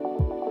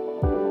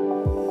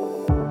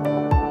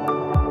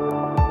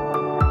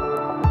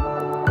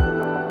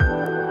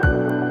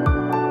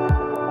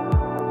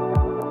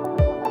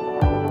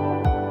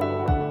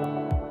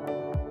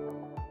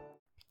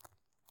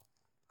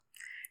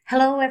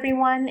Hello,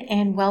 everyone,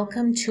 and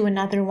welcome to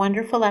another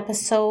wonderful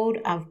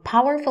episode of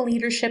Powerful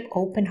Leadership,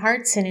 Open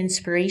Hearts, and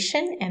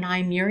Inspiration. And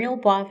I'm Muriel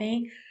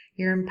Boivin,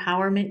 your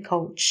empowerment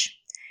coach.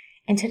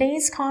 And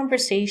today's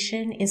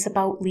conversation is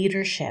about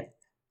leadership.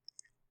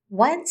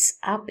 What's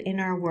up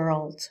in our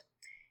world?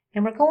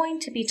 And we're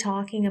going to be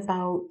talking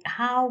about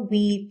how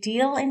we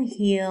deal and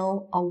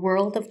heal a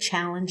world of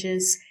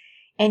challenges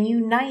and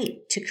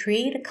unite to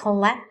create a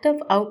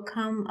collective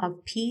outcome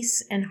of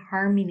peace and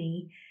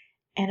harmony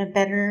and a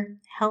better,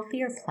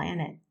 healthier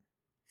planet.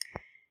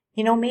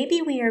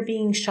 Maybe we are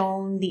being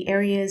shown the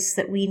areas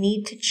that we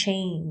need to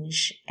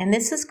change, and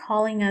this is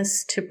calling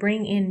us to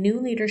bring in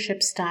new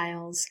leadership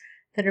styles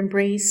that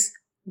embrace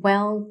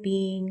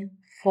well-being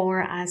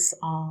for us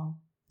all.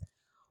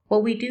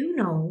 Well, we do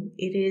know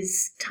it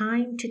is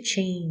time to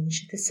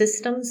change the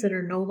systems that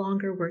are no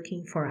longer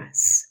working for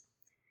us.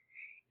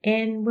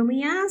 And when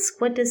we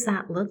ask, what does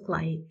that look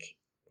like?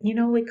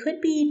 It could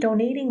be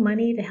donating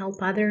money to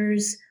help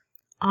others,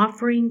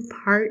 offering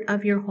part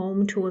of your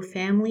home to a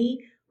family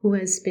who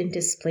has been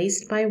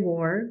displaced by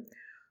war.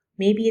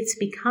 Maybe it's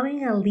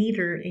becoming a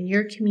leader in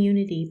your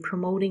community,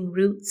 promoting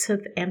roots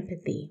of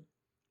empathy.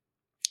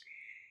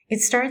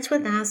 It starts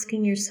with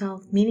asking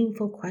yourself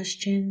meaningful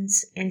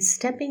questions and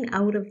stepping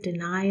out of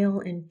denial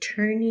and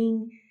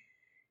turning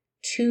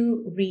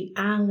to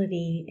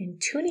reality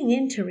and tuning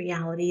into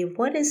reality of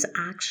what is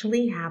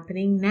actually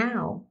happening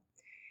now,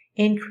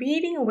 and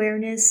creating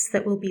awareness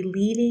that will be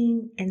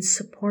leading and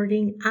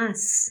supporting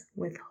us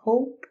with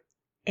hope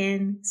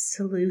and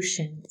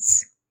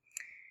solutions.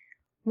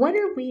 What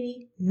are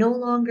we no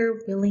longer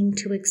willing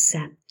to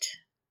accept?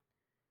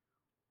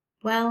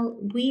 Well,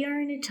 we are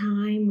in a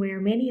time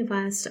where many of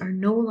us are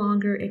no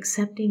longer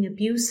accepting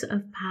abuse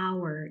of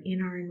power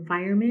in our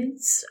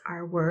environments,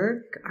 our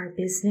work, our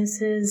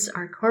businesses,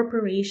 our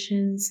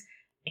corporations,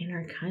 in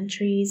our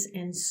countries,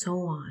 and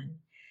so on.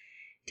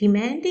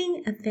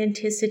 Demanding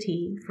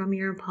authenticity from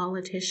your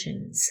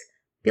politicians,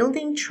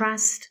 building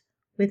trust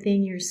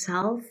within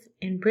yourself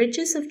and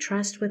bridges of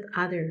trust with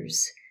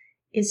others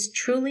is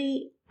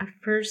truly a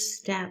first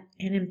step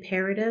and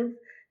imperative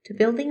to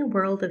building a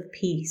world of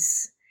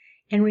peace.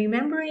 And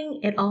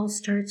remembering it all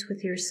starts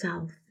with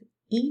yourself.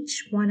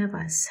 Each one of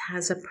us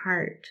has a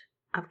part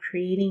of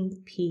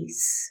creating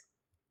peace.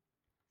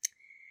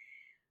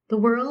 The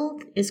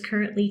world is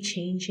currently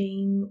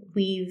changing.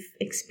 We've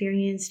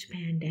experienced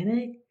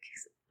pandemics,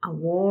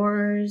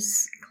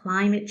 wars,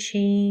 climate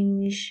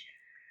change.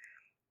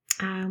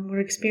 We're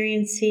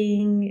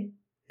experiencing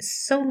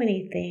so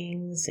many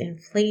things,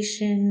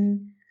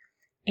 inflation,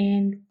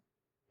 and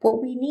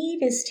what we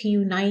need is to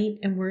unite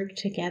and work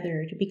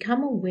together, to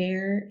become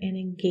aware and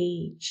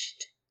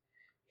engaged,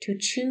 to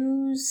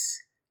choose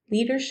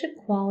leadership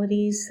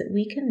qualities that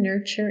we can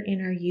nurture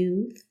in our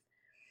youth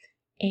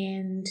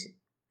and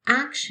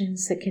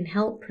actions that can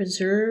help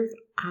preserve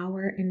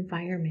our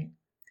environment.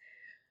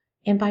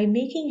 And by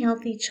making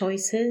healthy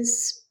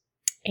choices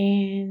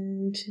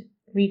and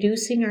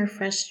reducing our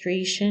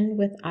frustration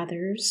with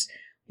others,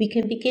 we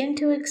can begin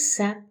to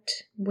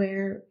accept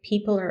where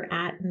people are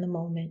at in the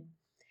moment.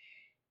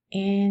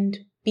 And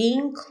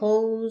being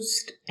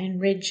closed and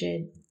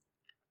rigid,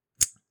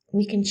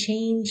 we can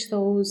change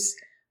those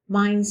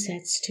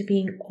mindsets to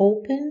being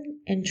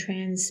open and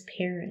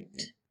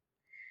transparent.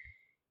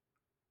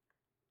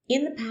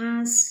 In the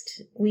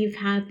past, we've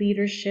had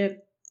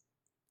leadership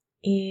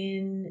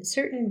in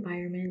certain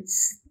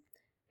environments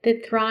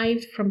that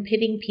thrived from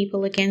pitting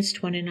people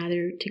against one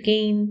another to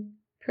gain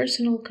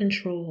personal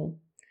control.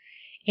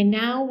 And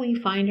now we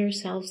find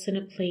ourselves in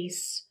a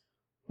place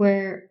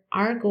where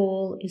our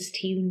goal is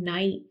to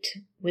unite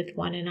with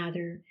one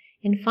another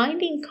and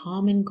finding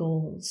common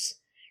goals,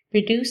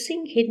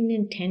 reducing hidden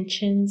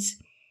intentions,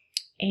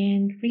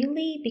 and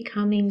really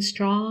becoming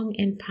strong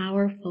and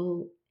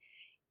powerful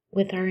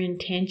with our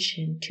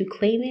intention to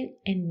claim it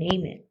and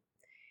name it.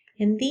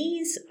 And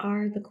these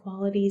are the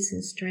qualities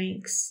and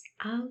strengths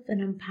of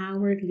an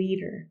empowered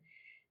leader.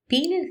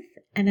 Being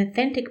an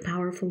authentic,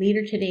 powerful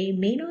leader today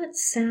may not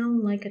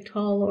sound like a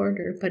tall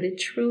order, but it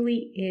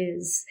truly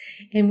is.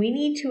 And we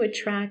need to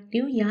attract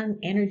new young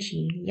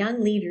energy,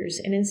 young leaders,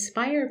 and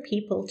inspire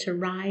people to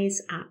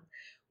rise up.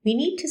 We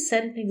need to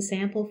set an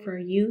example for our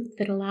youth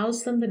that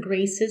allows them the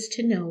graces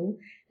to know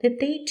that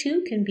they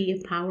too can be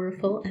a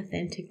powerful,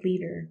 authentic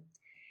leader.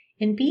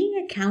 And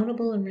being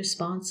accountable and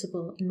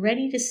responsible and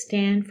ready to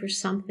stand for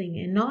something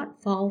and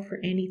not fall for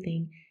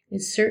anything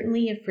is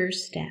certainly a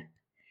first step.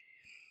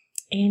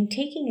 And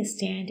taking a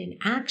stand in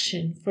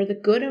action for the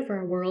good of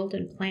our world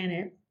and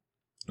planet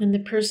and the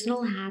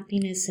personal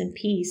happiness and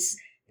peace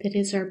that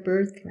is our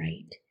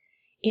birthright.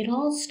 It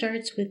all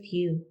starts with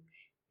you.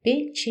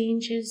 Big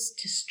changes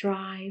to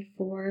strive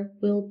for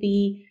will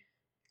be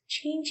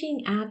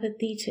changing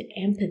apathy to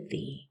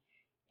empathy,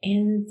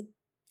 and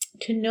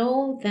to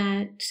know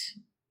that,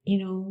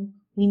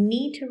 we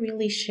need to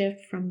really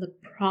shift from the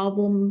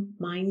problem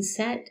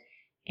mindset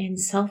and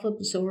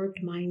self-absorbed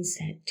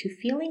mindset to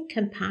feeling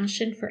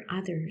compassion for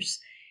others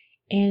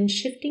and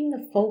shifting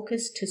the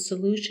focus to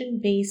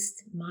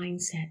solution-based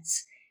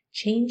mindsets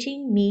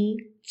changing me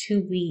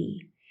to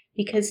we,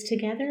 because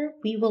together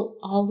we will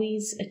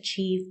always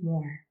achieve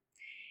more.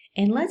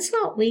 And let's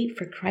not wait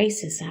for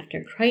crisis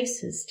after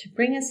crisis to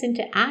bring us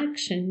into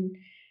action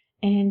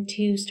and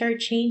to start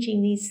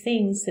changing these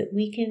things that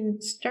we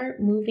can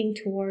start moving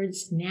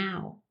towards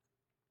now.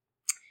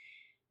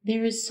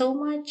 There is so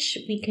much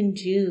we can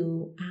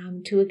do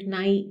to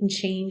ignite and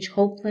change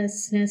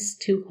hopelessness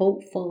to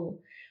hopeful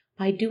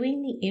by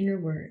doing the inner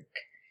work,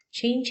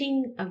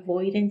 changing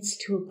avoidance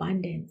to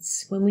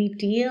abundance. When we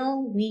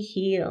deal, we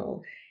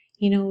heal.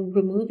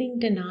 Removing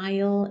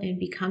denial and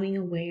becoming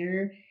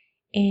aware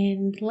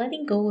and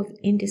letting go of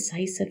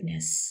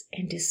indecisiveness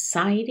and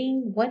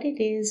deciding what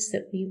it is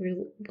that we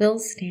will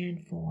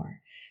stand for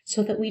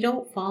so that we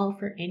don't fall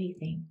for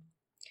anything.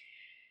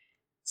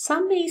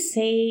 Some may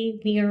say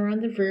we are on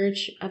the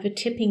verge of a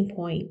tipping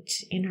point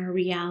in our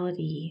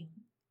reality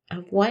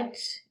of what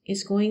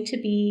is going to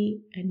be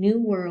a new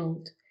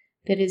world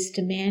that is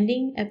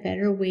demanding a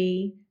better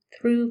way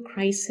through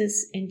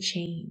crisis and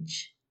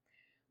change,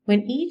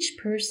 when each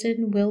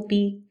person will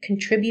be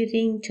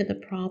contributing to the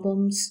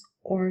problems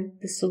or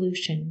the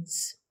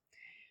solutions.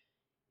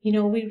 We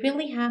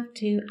really have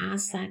to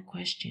ask that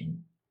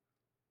question.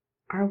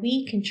 Are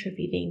we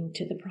contributing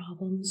to the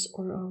problems,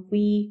 or are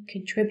we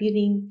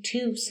contributing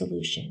to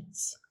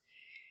solutions?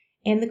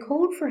 And the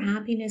code for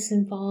happiness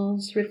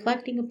involves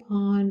reflecting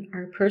upon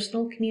our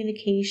personal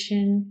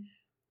communication,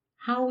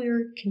 how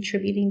we're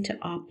contributing to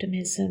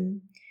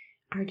optimism,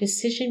 our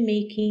decision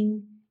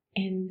making,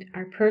 and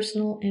our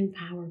personal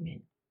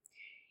empowerment.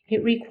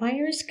 It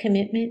requires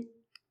commitment,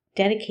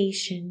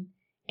 dedication,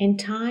 and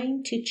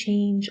time to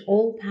change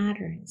old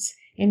patterns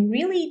and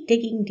really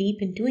digging deep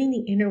and doing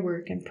the inner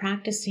work and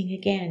practicing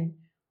again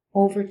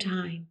over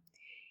time.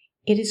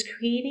 It is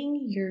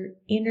creating your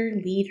inner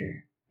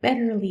leader,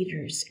 better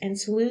leaders and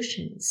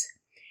solutions.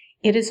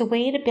 It is a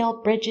way to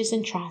build bridges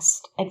and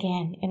trust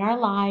again in our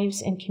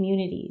lives and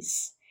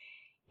communities.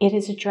 It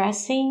is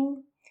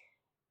addressing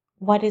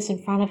what is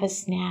in front of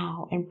us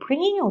now and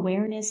bringing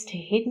awareness to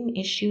hidden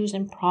issues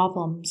and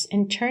problems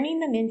and turning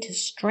them into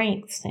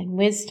strengths and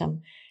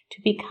wisdom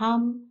to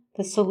become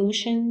the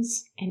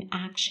solutions and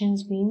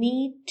actions we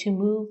need to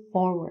move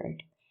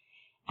forward.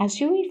 As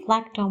you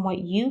reflect on what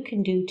you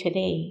can do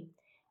today,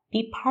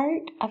 be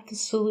part of the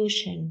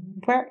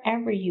solution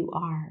wherever you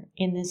are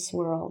in this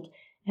world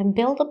and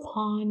build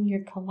upon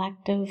your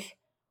collective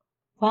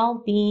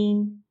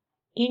well-being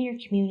in your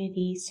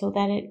community so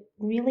that it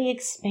really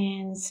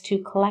expands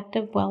to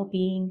collective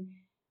well-being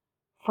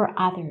for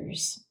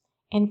others,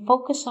 and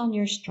focus on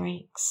your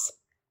strengths.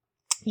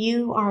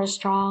 You are a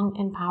strong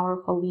and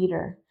powerful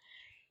leader.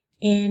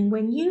 And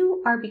when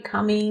you are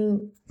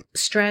becoming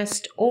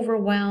stressed,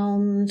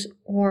 overwhelmed,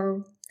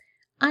 or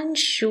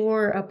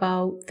unsure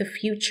about the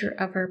future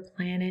of our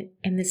planet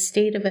and the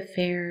state of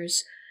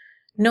affairs,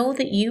 know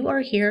that you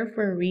are here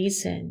for a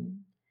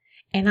reason.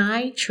 And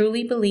I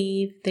truly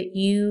believe that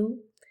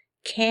you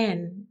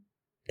can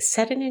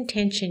set an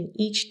intention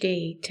each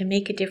day to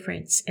make a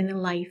difference in the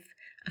life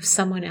of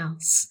someone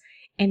else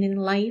and in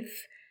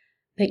life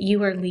that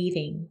you are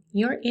leading.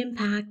 Your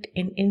impact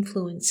and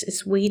influence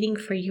is waiting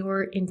for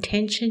your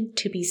intention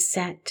to be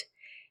set.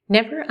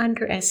 Never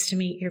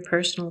underestimate your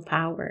personal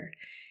power.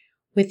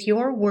 With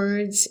your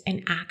words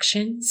and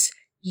actions,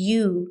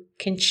 you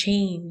can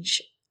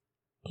change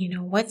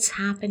what's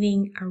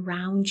happening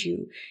around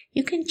you.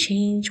 You can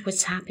change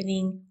what's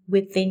happening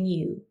within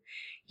you.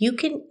 You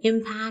can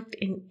impact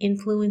and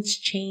influence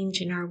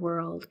change in our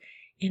world.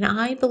 And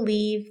I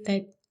believe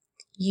that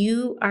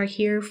you are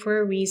here for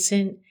a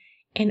reason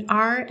and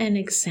are an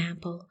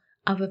example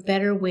of a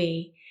better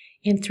way.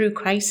 And through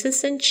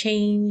crisis and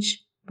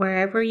change,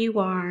 wherever you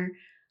are,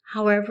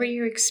 however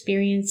you're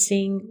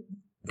experiencing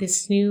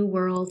this new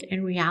world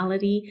and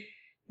reality,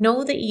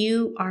 know that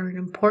you are an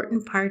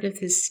important part of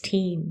this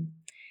team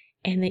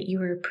and that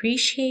you are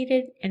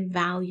appreciated and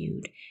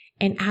valued.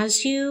 And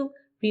as you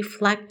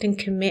reflect and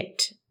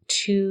commit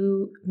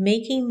to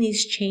making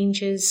these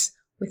changes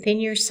within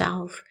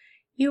yourself,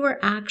 you are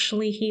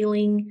actually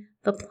healing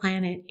the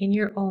planet in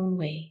your own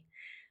way.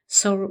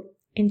 So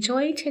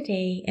enjoy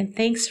today, and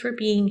thanks for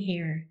being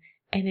here.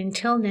 And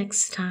until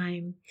next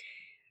time,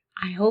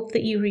 I hope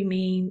that you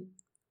remain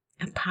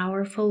a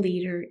powerful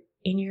leader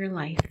in your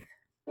life.